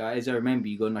old, but like, as I remember,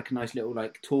 you go on like a nice little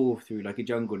like tour through like a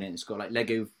jungle, and it's got like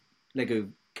Lego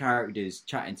characters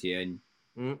chatting to you,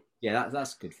 and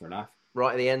that's good for a laugh.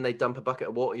 Right at the end, they dump a bucket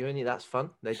of water you in you. That's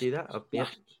fun. They do that. Yeah.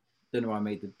 Don't know why I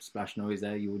made the splash noise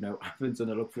there. You will know what happens on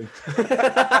a log flume.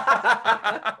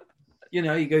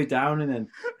 You go down and then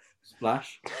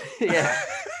splash. Yeah.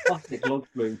 Classic log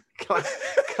flume.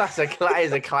 Classic. That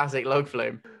is a classic log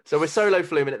flume. So we're solo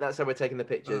fluming it. That's how we're taking the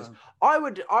pictures.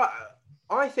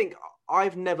 I think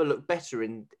I've never looked better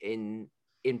in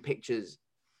pictures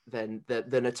than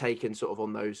are taken sort of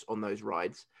on those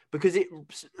rides, because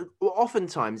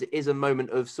oftentimes it is a moment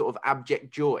of sort of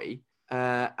abject joy.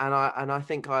 And I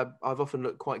think I've often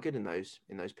looked quite good in those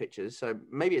pictures. So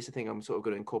maybe it's a thing I'm sort of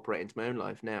going to incorporate into my own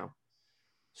life now.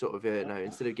 Sort of,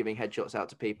 instead of giving headshots out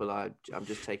to people, I'm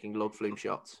just taking log flume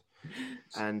shots.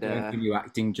 And give you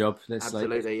acting job.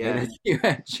 Absolutely, you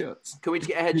headshots. Can we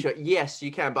get a headshot? Yes, you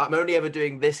can. But I'm only ever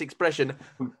doing this expression.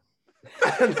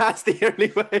 And that's the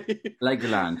only way.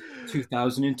 Legoland,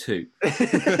 2002.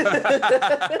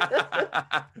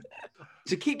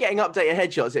 To keep getting updated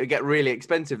headshots, it would get really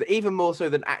expensive, even more so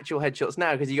than actual headshots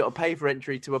now, because you got to pay for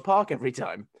entry to a park every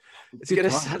time. It's going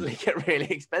to suddenly get really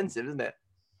expensive, isn't it?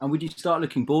 And would you start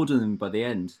looking bored of them by the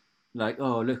end? Like,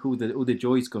 oh, look, all the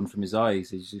joy's gone from his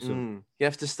eyes. You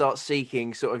have to start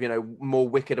seeking sort of, more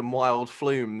wicked and wild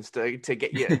flumes to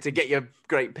get your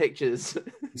great pictures.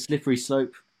 The slippery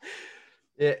slope.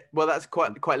 Yeah, well, that's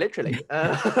quite literally.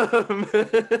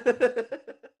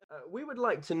 We would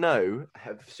like to know,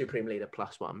 Supreme Leader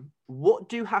 +1, what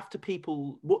do have to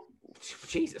people do?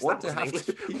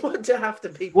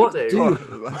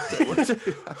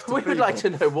 We would like to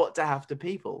know what to have to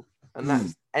people, and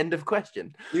that's end of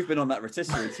question. You've been on that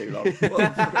rotisserie too long.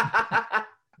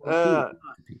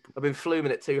 I've been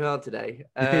fluming it too hard today.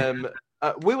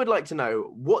 We would like to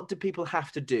know, what do people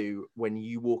have to do when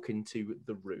you walk into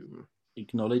the room?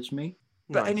 Acknowledge me.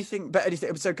 But anything.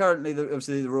 So currently,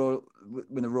 obviously,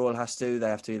 when the royal has to, they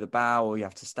have to either bow or you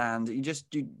have to stand. You just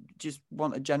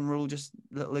want a general, just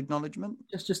little acknowledgement.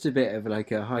 Just a bit of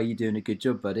like a, "Hi, you doing a good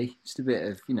job, buddy?" Just a bit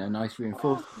of nice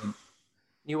reinforcement.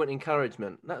 You want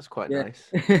encouragement. That's quite nice.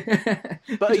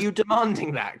 But are you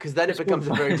demanding that? Because then it becomes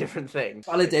a very different thing.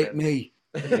 Validate me.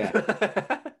 Yeah.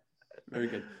 Very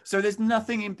good. So there's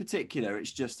nothing in particular.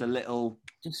 It's just a little.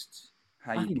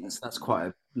 I think that's quite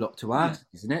a lot to ask,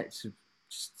 isn't it?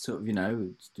 Just sort of,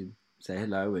 just to say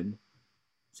hello and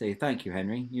say thank you,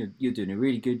 Henry. You're doing a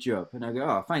really good job. And I go,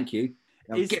 oh, thank you.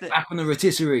 Now get back on the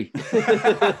rotisserie.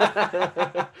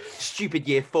 Stupid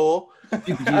year 4.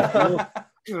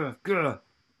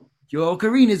 Your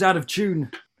ocarina's out of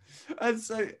tune. And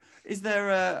so, is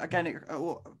there again?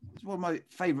 One of my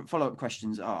favourite follow-up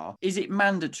questions are: is it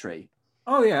mandatory?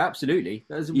 Oh yeah, absolutely.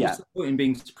 What's the point in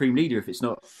being Supreme Leader if it's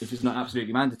not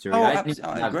absolutely mandatory? I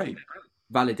agree.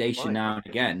 Validation now and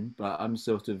again, but I'm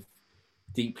sort of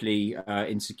deeply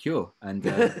insecure and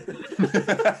and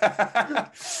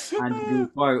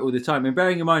require it all the time. And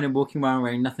bearing in mind, I'm walking around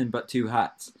wearing nothing but 2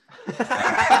 hats.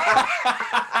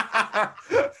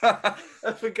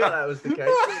 I forgot that was the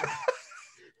case.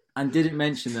 And didn't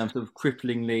mention that I'm sort of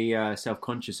cripplingly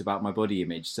self-conscious about my body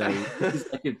image. So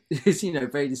this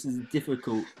is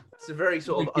difficult. It's a very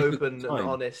sort of open and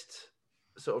honest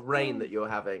sort of reign that you're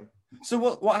having. So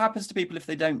what happens to people if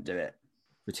they don't do it?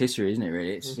 Rotisserie, isn't it?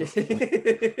 Really,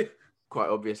 it's quite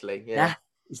obviously. Yeah,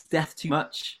 is death too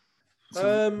much?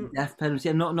 Death penalty.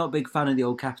 I'm not a big fan of the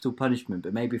old capital punishment,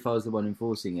 but maybe if I was the one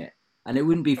enforcing it, and it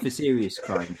wouldn't be for serious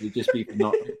crime, it'd just be for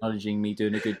not acknowledging me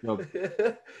doing a good job.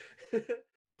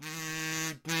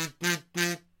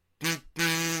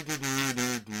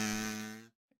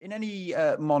 In any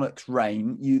monarch's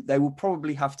reign, they will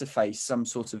probably have to face some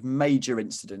sort of major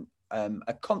incident,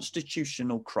 a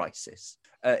constitutional crisis.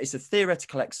 It's a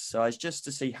theoretical exercise just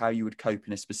to see how you would cope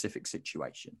in a specific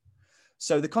situation.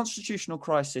 So the constitutional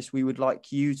crisis we would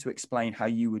like you to explain how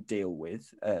you would deal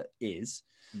with is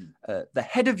the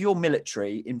head of your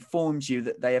military informs you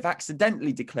that they have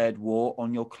accidentally declared war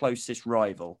on your closest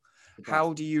rival.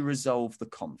 How do you resolve the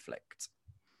conflict?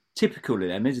 Typical of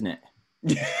them, isn't it?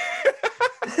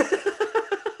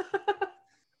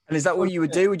 And is that what you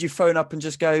would do? Would you phone up and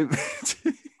just go...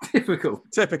 Typical.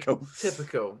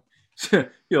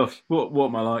 Yosh, what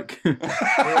am I like?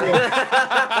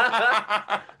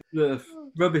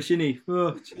 Rubbish, innit?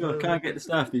 Oh, I can't get the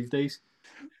staff these days.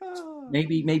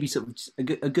 Maybe sort of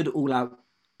a good all out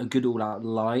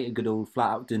lie, a good old flat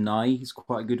out deny is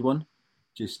quite a good one.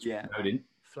 Just loading.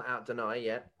 Flat out deny,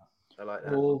 yeah. I like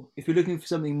that. Or if you're looking for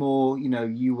something more,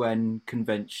 UN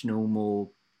conventional, more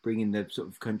bringing the sort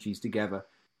of countries together.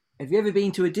 Have you ever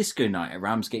been to a disco night at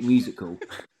Ramsgate Music Hall?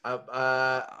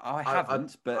 I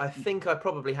haven't, but I think I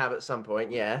probably have at some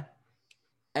point. Yeah.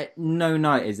 At no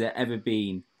night has there ever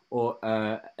been, or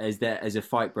has a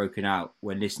fight broken out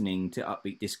when listening to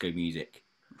upbeat disco music.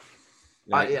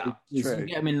 True. You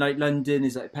get them in like London.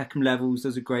 Is like Peckham Levels.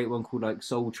 There's a great one called like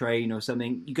Soul Train or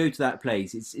something. You go to that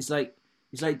place. It's like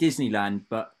Disneyland,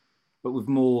 but with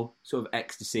more sort of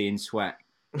ecstasy and sweat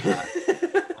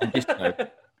and disco.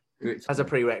 As a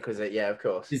prerequisite, yeah, of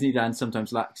course. Disneyland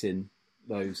sometimes lacks in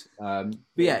those. But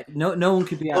yeah, no one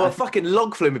could be out. Well, a fucking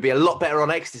log flume would be a lot better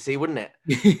on ecstasy, wouldn't it?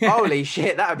 Holy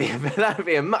shit, that would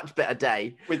be a much better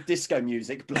day. With disco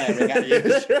music blaring at you.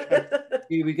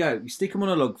 Here we go. We stick them on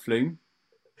a log flume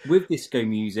with disco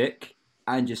music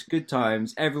and just good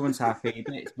times. Everyone's happy.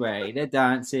 Next way, they're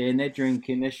dancing, they're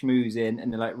drinking, they're schmoozing,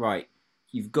 and they're like, right,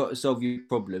 you've got to solve your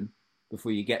problem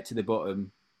before you get to the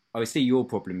bottom. Oh, it's still your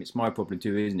problem. It's my problem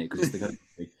too, isn't it? Because it's the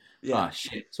country. Yeah. Ah,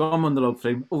 shit. So I'm on the log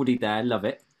flume, already there, love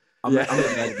it. I'm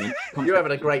You're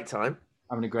having a great time.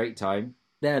 Having a great time.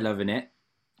 They're loving it.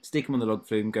 Stick them on the log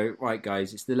flume. Go, right,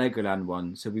 guys, it's the Legoland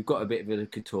one. So we've got a bit of a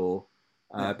couture.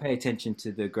 Pay attention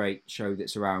to the great show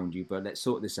that's around you, but let's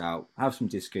sort this out. Have some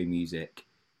disco music,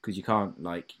 because you can't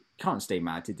stay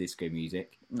mad to disco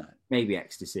music. No. Maybe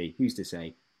ecstasy. Who's to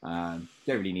say? Don't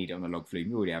really need it on the log flume.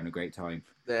 You're already having a great time.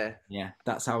 There. Yeah,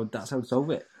 that's how to solve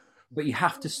it. But you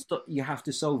have to You have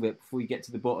to solve it before you get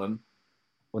to the bottom,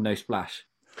 or no splash.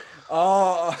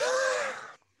 Oh,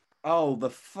 the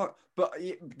fuck! But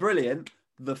brilliant.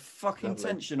 The fucking Lovely.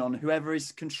 tension on whoever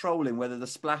is controlling whether the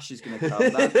splash is going to come.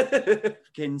 That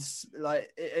fucking,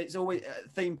 like, it's always at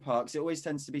theme parks. It always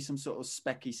tends to be some sort of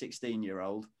specky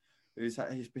 16-year-old who's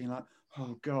being like,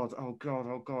 oh god, oh god,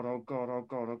 oh god, oh god, oh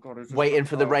god, oh god. Waiting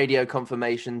for the radio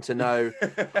confirmation to know.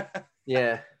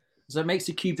 Yeah. So it makes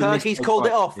the Cuban. Turkey's called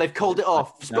it off. They've called it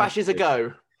off. Splash is a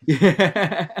go.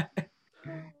 Yeah.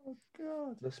 Oh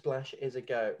god. The splash is a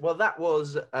go. Well, that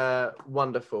was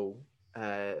wonderful.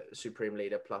 Supreme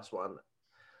Leader +1.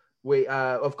 We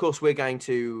of course we're going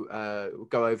to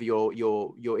go over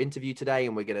your interview today,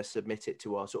 and we're going to submit it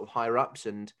to our sort of higher ups,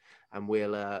 and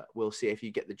we'll see if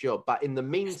you get the job. But in the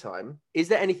meantime, is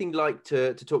there anything you'd like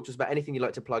to talk to us about? Anything you'd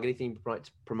like to plug? Anything you'd like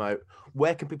to promote?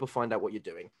 Where can people find out what you're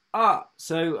doing? Don't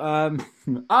know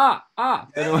where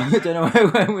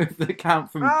I went with the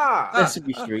count from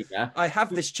Sesame Street there. I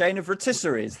have this chain of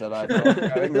rotisseries that I've got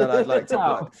going that I'd like to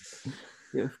plug.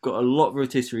 Yeah, I've got a lot of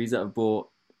rotisseries that I've bought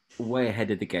way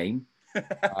ahead of the game.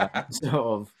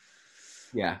 Jump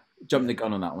the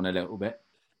gun on that one a little bit.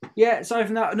 Yeah, aside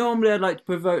from that, normally I'd like to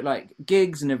promote like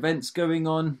gigs and events going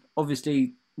on.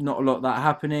 Obviously, not a lot of that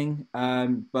happening,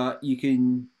 but you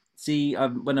can see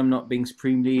when I'm not being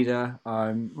Supreme Leader,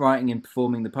 I'm writing and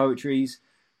performing the poetries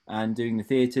and doing the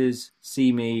theatres.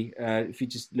 See me if you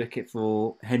just look it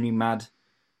for Henry Mad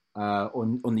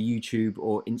on the YouTube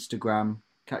or Instagram.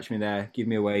 Catch me there, give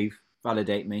me a wave,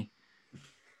 validate me,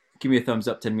 give me a thumbs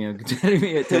up, tell me You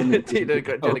did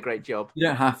a great job. You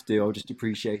don't have to, I'll just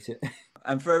appreciate it.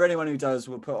 And for anyone who does,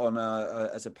 we'll put on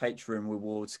as a Patreon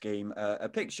reward scheme a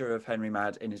picture of Henry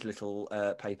Mad in his little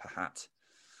paper hat.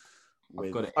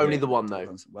 I've got it. Only the one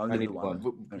though. Only the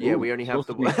one. Yeah, we only have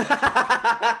the one.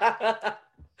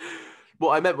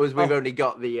 What I meant was we've only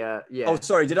got the Oh,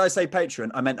 sorry. Did I say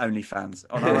Patreon? I meant OnlyFans.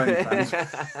 On our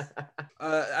OnlyFans.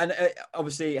 And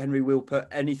obviously, Henry, we'll put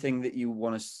anything that you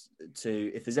want us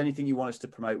to. If there's anything you want us to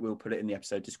promote, we'll put it in the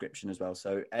episode description as well.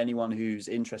 So anyone who's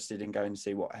interested in going to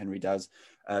see what Henry does,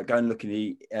 go and look in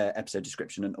the episode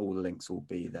description, and all the links will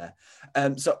be there.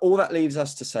 So all that leaves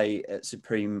us to say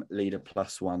Supreme Leader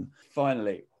 +1.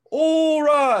 Finally, all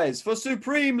rise for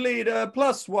Supreme Leader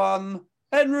 +1,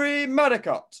 Henry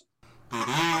Madicott.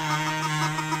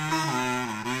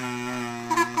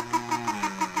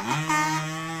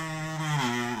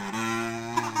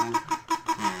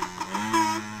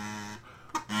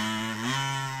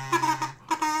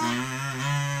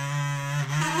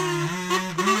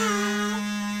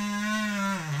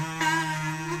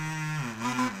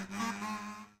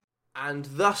 And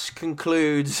thus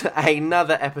concludes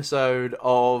another episode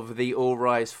of the All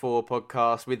Rise 4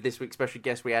 podcast. With this week's special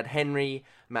guest, we had Henry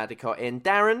Madicott in.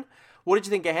 Darren, what did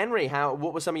you think of Henry?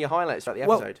 What were some of your highlights throughout the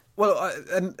episode?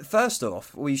 First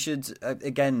off, we should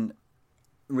again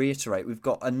reiterate we've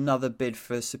got another bid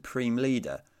for Supreme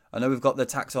Leader. I know we've got the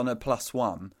Taxoner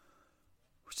 +1,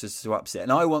 which is to upset.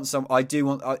 And I want some. I do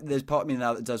want. There's part of me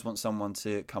now that does want someone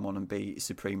to come on and be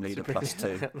Supreme Leader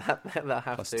 +2. They'll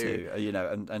have +2, you know,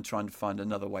 and trying to find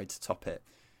another way to top it.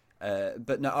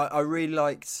 But no, I really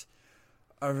liked.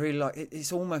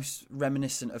 It's almost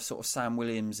reminiscent of sort of Sam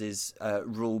Williams's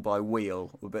Rule by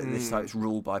Wheel, but this time it's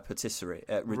Rule by Patisserie.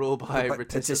 Rule by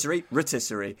Patisserie?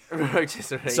 Rotisserie.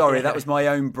 Rotisserie. Sorry, that was my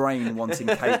own brain wanting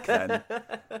cake then.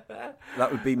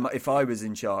 That would be if I was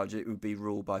in charge, it would be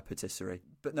Rule by Patisserie.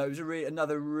 But no, it was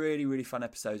another really, really fun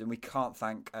episode, and we can't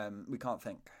thank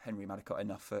Henry Madicott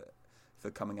enough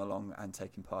for coming along and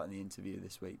taking part in the interview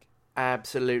this week.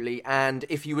 Absolutely. And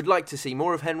if you would like to see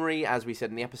more of Henry, as we said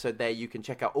in the episode there, you can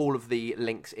check out all of the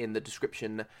links in the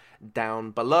description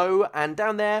down below. And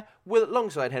down there,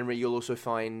 alongside Henry, you'll also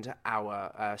find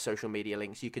our social media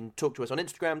links. You can talk to us on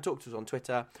Instagram, talk to us on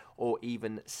Twitter, or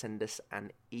even send us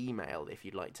an email if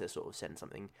you'd like to sort of send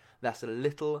something that's a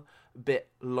little bit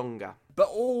longer. But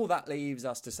all that leaves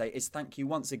us to say is thank you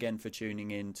once again for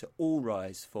tuning in to All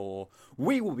Rise 4.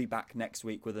 We will be back next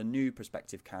week with a new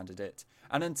prospective candidate.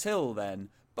 And until then,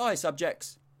 bye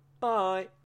subjects. Bye.